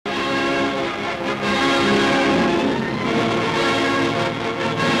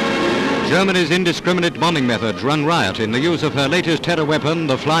Germany's indiscriminate bombing methods run riot in the use of her latest terror weapon,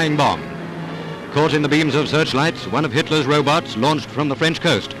 the flying bomb. Caught in the beams of searchlights, one of Hitler's robots, launched from the French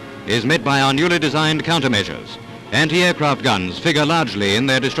coast, is met by our newly designed countermeasures. Anti-aircraft guns figure largely in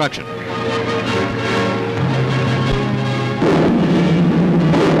their destruction.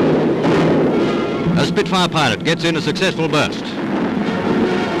 A Spitfire pilot gets in a successful burst.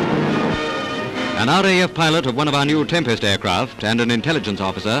 An RAF pilot of one of our new Tempest aircraft and an intelligence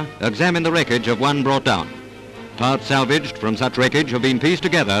officer examine the wreckage of one brought down. Parts salvaged from such wreckage have been pieced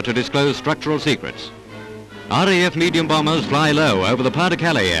together to disclose structural secrets. RAF medium bombers fly low over the Pas de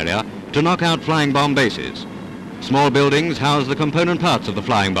Calais area to knock out flying bomb bases. Small buildings house the component parts of the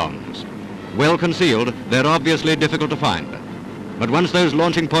flying bombs. Well concealed, they're obviously difficult to find. But once those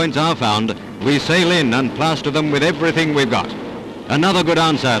launching points are found, we sail in and plaster them with everything we've got. Another good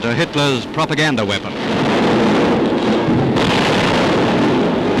answer to Hitler's propaganda weapon.